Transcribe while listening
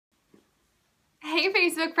Hey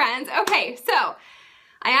Facebook friends. Okay, so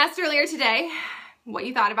I asked earlier today what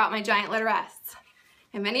you thought about my giant letter S.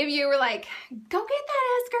 And many of you were like, go get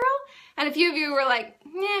that S, girl. And a few of you were like,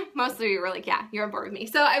 yeah, most of you were like, yeah, you're on board with me.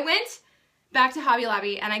 So I went back to Hobby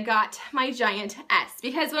Lobby and I got my giant S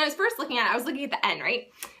because when I was first looking at it, I was looking at the N,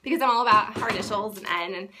 right? Because I'm all about our initials and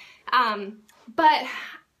N. But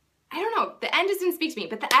I don't know, the N just didn't speak to me.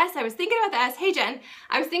 But the S, I was thinking about the S. Hey, Jen,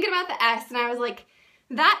 I was thinking about the S and I was like,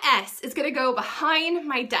 that S is gonna go behind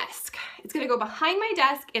my desk. It's gonna go behind my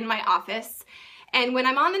desk in my office. And when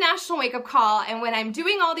I'm on the National Wake Up Call and when I'm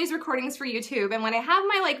doing all these recordings for YouTube and when I have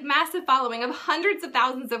my like massive following of hundreds of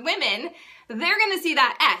thousands of women, they're gonna see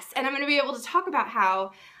that S and I'm gonna be able to talk about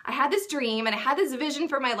how I had this dream and I had this vision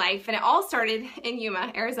for my life and it all started in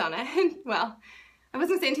Yuma, Arizona. Well, I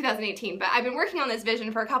wasn't saying 2018, but I've been working on this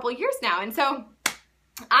vision for a couple of years now. And so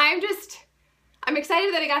I'm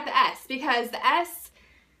excited that I got the S because the S,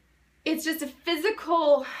 it's just a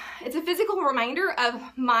physical reminder of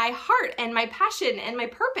my heart and my passion and my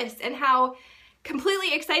purpose and how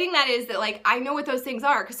completely exciting that is that like I know what those things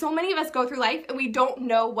are because so many of us go through life and we don't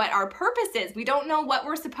know what our purpose is. We don't know what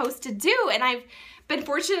we're supposed to do. And I've been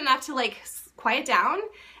fortunate enough to like quiet down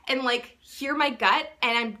and like hear my gut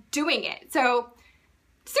and I'm doing it. So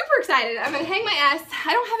super excited. I'm gonna hang my S.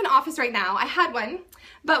 I don't have an office right now. I had one.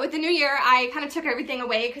 But with the new year, I kind of took everything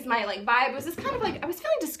away because my like vibe was just kind of like, I was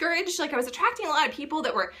feeling discouraged. Like I was attracting a lot of people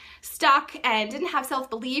that were stuck and didn't have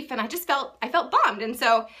self-belief and I felt bummed. And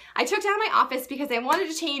so I took down my office because I wanted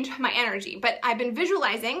to change my energy. But I've been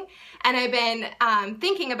visualizing and I've been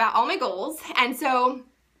thinking about all my goals. And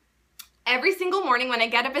every single morning when I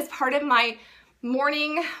get up as part of my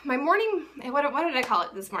morning, what did I call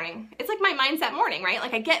it this morning? It's like my mindset morning, right?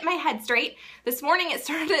 Like I get my head straight. This morning it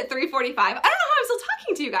started at 3:45. I don't know how I'm still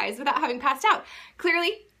talking to you guys without having passed out.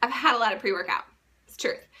 Clearly, I've had a lot of pre-workout. It's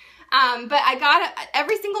truth. But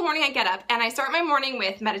every single morning I get up and I start my morning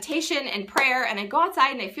with meditation and prayer and I go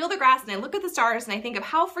outside and I feel the grass and I look at the stars and I think of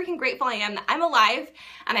how freaking grateful I am that I'm alive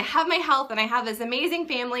and I have my health and I have this amazing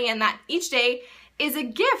family and that each day is a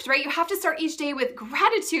gift, right? You have to start each day with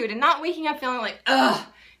gratitude and not waking up feeling like, ugh,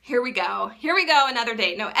 here we go, another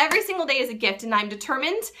day. No, every single day is a gift and I'm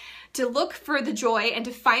determined to look for the joy and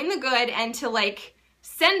to find the good and to like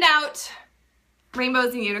send out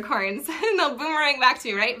rainbows and unicorns and they'll boomerang back to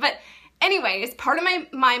me, right? But anyways, part of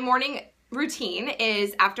my morning routine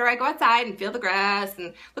is after I go outside and feel the grass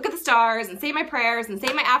and look at the stars and say my prayers and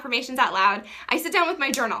say my affirmations out loud, I sit down with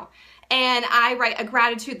my journal. And I write a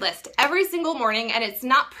gratitude list every single morning and it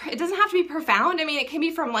doesn't have to be profound. I mean, it can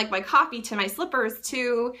be from like my coffee to my slippers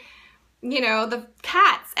to, you know, the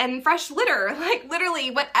cats and fresh litter, like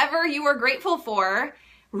literally whatever you are grateful for,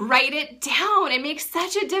 write it down. It makes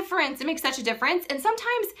such a difference. It makes such a difference. And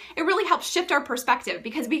sometimes it really helps shift our perspective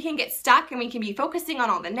because we can get stuck and we can be focusing on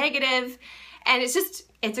all the negative and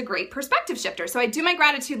it's a great perspective shifter. So I do my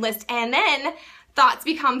gratitude list and then thoughts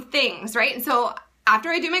become things, right? And so after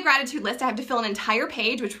I do my gratitude list, I have to fill an entire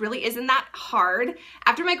page, which really isn't that hard.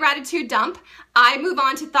 After my gratitude dump, I move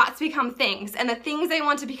on to thoughts become things and the things I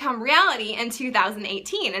want to become reality in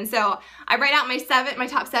 2018. And so I write out my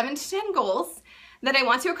top 7 to 10 goals that I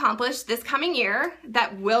want to accomplish this coming year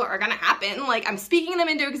that are gonna happen. Like I'm speaking them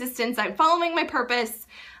into existence. I'm following my purpose.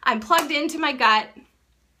 I'm plugged into my gut,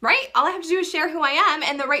 right? All I have to do is share who I am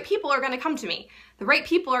and the right people are gonna come to me. The right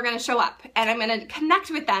people are gonna show up and I'm gonna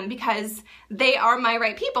connect with them because they are my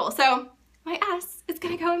right people. So my S is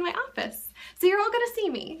gonna go in my office. So you're all gonna see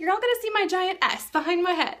me. You're all gonna see my giant S behind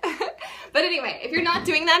my head. But anyway, if you're not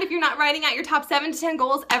doing that, if you're not writing out your top 7 to 10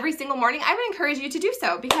 goals every single morning, I would encourage you to do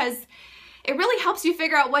so because it really helps you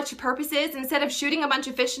figure out what your purpose is instead of shooting a bunch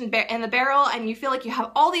of fish in the barrel and you feel like you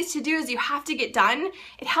have all these to-dos you have to get done.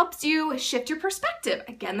 It helps you shift your perspective.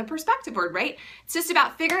 Again, the perspective word, right? It's just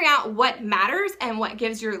about figuring out what matters and what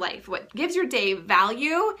gives your life, what gives your day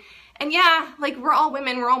value. And yeah, like we're all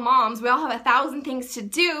women, we're all moms, we all have 1,000 things to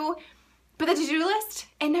do, but the to-do list,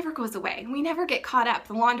 it never goes away. We never get caught up.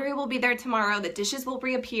 The laundry will be there tomorrow. The dishes will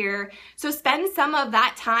reappear. So spend some of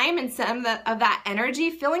that time and some of that energy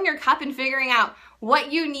filling your cup and figuring out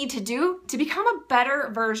what you need to do to become a better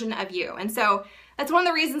version of you. And so that's one of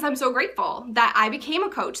the reasons I'm so grateful that I became a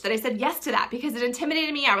coach, that I said yes to that because it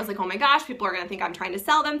intimidated me. I was like, oh my gosh, people are gonna think I'm trying to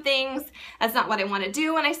sell them things. That's not what I wanna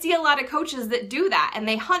do. And I see a lot of coaches that do that and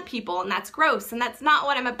they hunt people and that's gross and that's not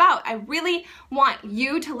what I'm about. I really want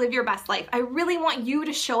you to live your best life. I really want you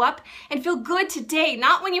to show up and feel good today,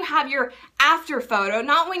 not when you have your after photo,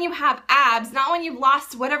 not when you have abs, not when you've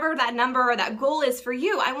lost whatever that number or that goal is for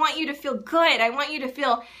you. I want you to feel good. I want you to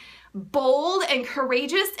feel bold and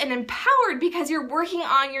courageous and empowered because you're working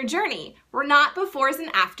on your journey. We're not befores and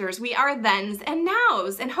afters. We are thens and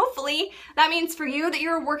nows. And hopefully that means for you that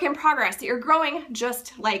you're a work in progress, that you're growing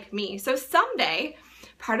just like me. So someday,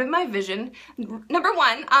 part of my vision, number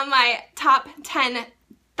one on my top 10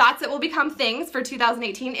 thoughts that will become things for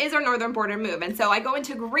 2018 is our northern border move. And so I go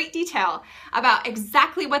into great detail about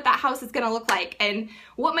exactly what that house is going to look like and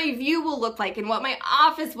what my view will look like and what my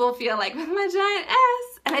office will feel like with my giant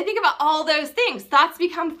S. And I think about all those things. Thoughts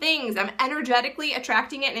become things. I'm energetically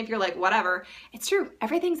attracting it. And if you're like, whatever, it's true.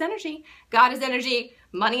 Everything's energy. God is energy.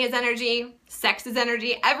 Money is energy. Sex is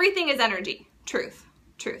energy. Everything is energy. Truth.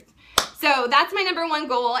 Truth. So that's my number one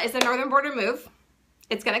goal is the northern border move.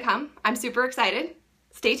 It's going to come. I'm super excited.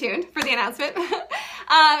 Stay tuned for the announcement.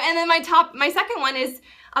 And then my second one is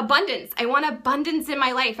abundance. I want abundance in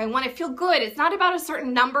my life. I want to feel good. It's not about a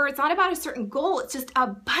certain number. It's not about a certain goal. It's just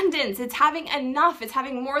abundance. It's having enough. It's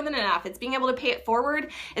having more than enough. It's being able to pay it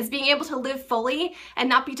forward. It's being able to live fully and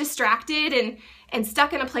not be distracted and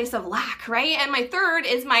stuck in a place of lack, right? And my third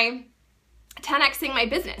is my 10xing my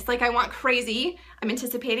business. Like I want crazy, I'm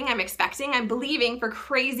anticipating, I'm expecting, I'm believing for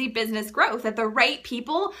crazy business growth, that the right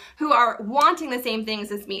people who are wanting the same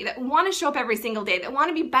things as me, that want to show up every single day, that want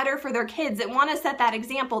to be better for their kids, that want to set that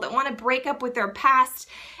example, that want to break up with their past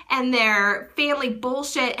and their family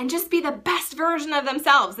bullshit and just be the best version of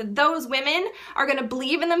themselves, that those women are going to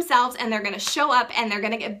believe in themselves and they're going to show up and they're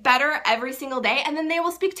going to get better every single day, and then they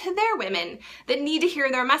will speak to their women that need to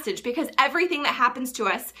hear their message, because everything that happens to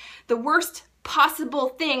us, the worst possible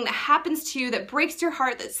thing that happens to you that breaks your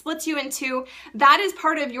heart, that splits you in two, that is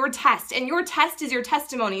part of your test, and your test is your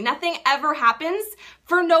testimony. Nothing ever happens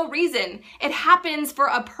for no reason. It happens for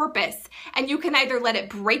a purpose, and you can either let it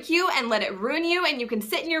break you and let it ruin you, and you can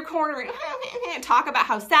sit in your corner and talk about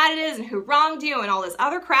how sad it is and who wronged you and all this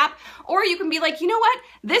other crap, or you can be like, you know what,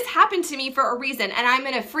 this happened to me for a reason, and I'm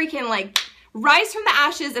gonna freaking rise from the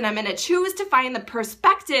ashes, and I'm going to choose to find the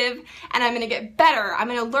perspective, and I'm going to get better. I'm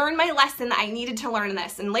going to learn my lesson that I needed to learn in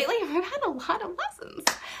this. And lately I've had a lot of lessons.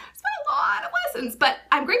 It's been a lot of lessons, but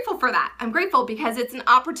I'm grateful for that. I'm grateful because it's an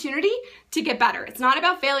opportunity to get better. It's not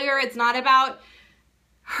about failure. It's not about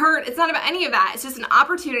hurt. It's not about any of that. It's just an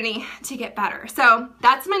opportunity to get better. So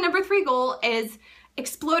that's my number 3 goal, is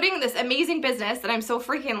exploding this amazing business that I'm so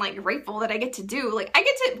freaking grateful that I get to do. I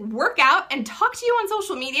get to work out and talk to you on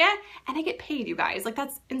social media, and I get paid, you guys.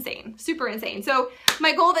 That's insane, super insane. So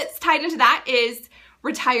my goal that's tied into that is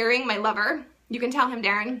retiring my lover. You can tell him,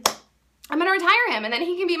 Darren, I'm gonna retire him, and then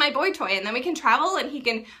he can be my boy toy, and then we can travel and he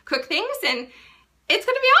can cook things, and it's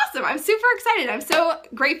gonna be awesome. I'm super excited. I'm so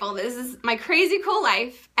grateful. This is my crazy cool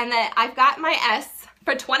life, and that I've got my S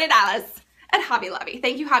for $20 at Hobby Lobby.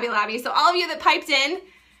 Thank you, Hobby Lobby. So all of you that piped in,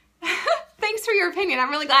 thanks for your opinion. I'm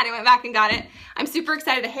really glad I went back and got it. I'm super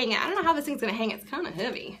excited to hang it. I don't know how this thing's gonna hang. It's kind of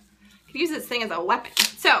heavy. I could use this thing as a weapon.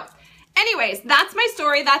 So anyways, that's my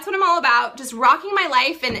story. That's what I'm all about. Just rocking my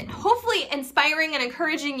life and hopefully inspiring and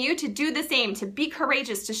encouraging you to do the same, to be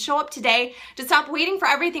courageous, to show up today, to stop waiting for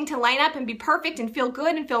everything to line up and be perfect and feel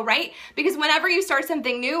good and feel right. Because whenever you start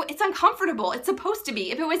something new, it's uncomfortable. It's supposed to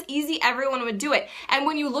be. If it was easy, everyone would do it. And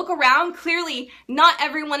when you look around, clearly not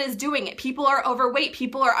everyone is doing it. People are overweight.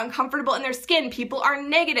 People are uncomfortable in their skin. People are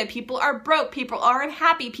negative. People are broke. People are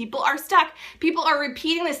unhappy. People are stuck. People are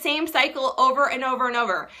repeating the same cycle over and over and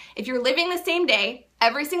over. If you're living the same day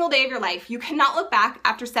every single day of your life, you cannot look back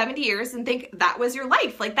after 70 years and think that was your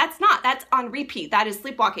life. That's on repeat. That is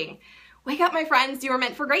sleepwalking. Wake up, my friends. You are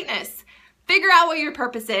meant for greatness. Figure out what your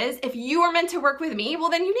purpose is. If you are meant to work with me, well,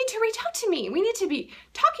 then you need to reach out to me. We need to be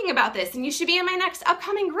talking about this, and you should be in my next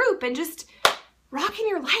upcoming group and just rocking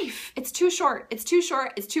your life. It's too short. It's too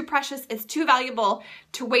short. It's too precious. It's too valuable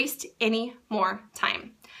to waste any more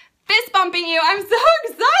time. Fist bumping you. I'm so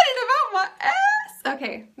excited about my ass.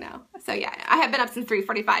 Okay, no. So yeah, I have been up since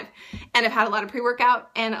 3:45 and I've had a lot of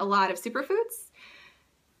pre-workout and a lot of superfoods.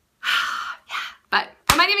 Yeah, but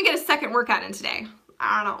I might even get a second workout in today.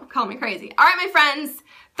 I don't know, call me crazy. All right, my friends,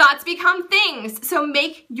 thoughts become things. So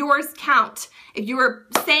make yours count. If you're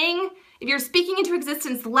speaking into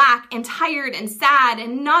existence lack and tired and sad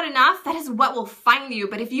and not enough, that is what will find you.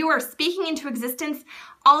 But if you are speaking into existence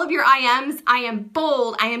all of your I ams, I am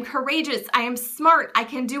bold, I am courageous, I am smart, I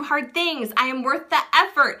can do hard things, I am worth the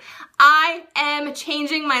effort, I am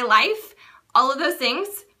changing my life, all of those things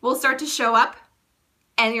will start to show up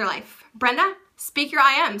in your life. Brenda, speak your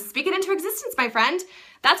I ams. Speak it into existence, my friend.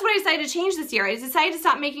 That's what I decided to change this year. I decided to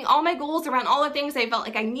stop making all my goals around all the things I felt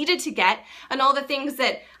like I needed to get and all the things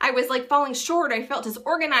that I was falling short, or I felt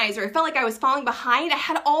disorganized, or I felt like I was falling behind. I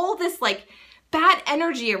had all this bad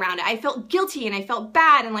energy around it. I felt guilty and I felt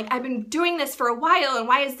bad and like I've been doing this for a while and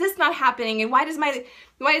why is this not happening and why does my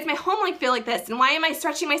home life feel like this and why am I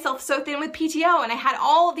stretching myself so thin with PTO? And I had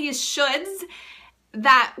all these shoulds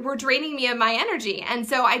that were draining me of my energy. And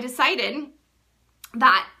so I decided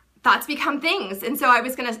that thoughts become things. And so I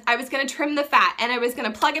was gonna trim the fat, and I was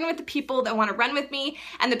gonna plug in with the people that want to run with me,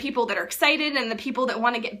 and the people that are excited, and the people that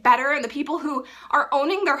want to get better, and the people who are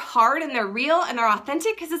owning their hard and they're real and they're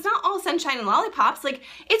authentic, because it's not all sunshine and lollipops. Like,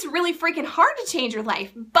 it's really freaking hard to change your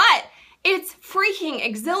life, but it's freaking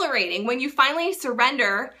exhilarating when you finally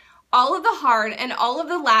surrender all of the hard and all of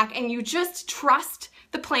the lack, and you just trust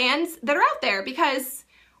the plans that are out there, because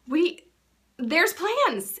there's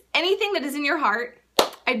plans. Anything that is in your heart,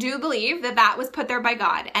 I do believe that was put there by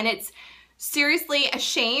God, and it's seriously a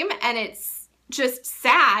shame, and it's just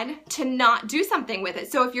sad to not do something with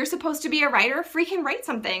it. So if you're supposed to be a writer, freaking write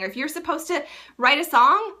something. Or if you're supposed to write a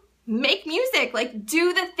song, make music. Like,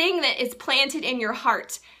 do the thing that is planted in your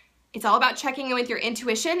heart. It's all about checking in with your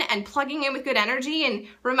intuition and plugging in with good energy and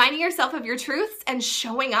reminding yourself of your truths and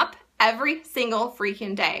showing up every single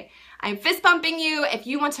freaking day. I'm fist bumping you if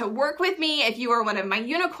you want to work with me, if you are one of my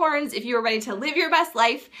unicorns, if you are ready to live your best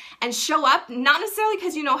life and show up, not necessarily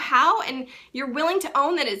because you know how and you're willing to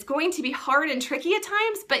own that it's going to be hard and tricky at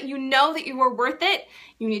times, but you know that you are worth it.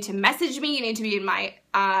 You need to message me. You need to be in my,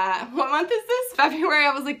 what month is this? February?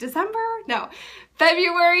 I was like, December? No,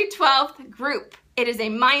 February 12th group. It is a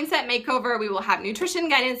mindset makeover. We will have nutrition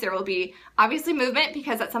guidance. There will be obviously movement,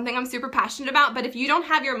 because that's something I'm super passionate about. But if you don't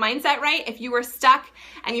have your mindset right, if you are stuck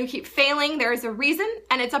and you keep failing, there is a reason,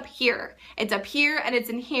 and it's up here. It's up here and it's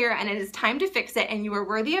in here, and it is time to fix it, and you are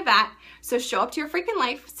worthy of that. So show up to your freaking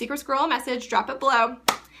life. Secret Squirrel message, drop it below.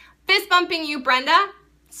 Fist bumping you, Brenda.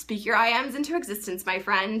 Speak your I ams into existence, my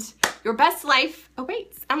friend. Your best life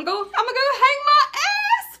awaits. I'm gonna go hang my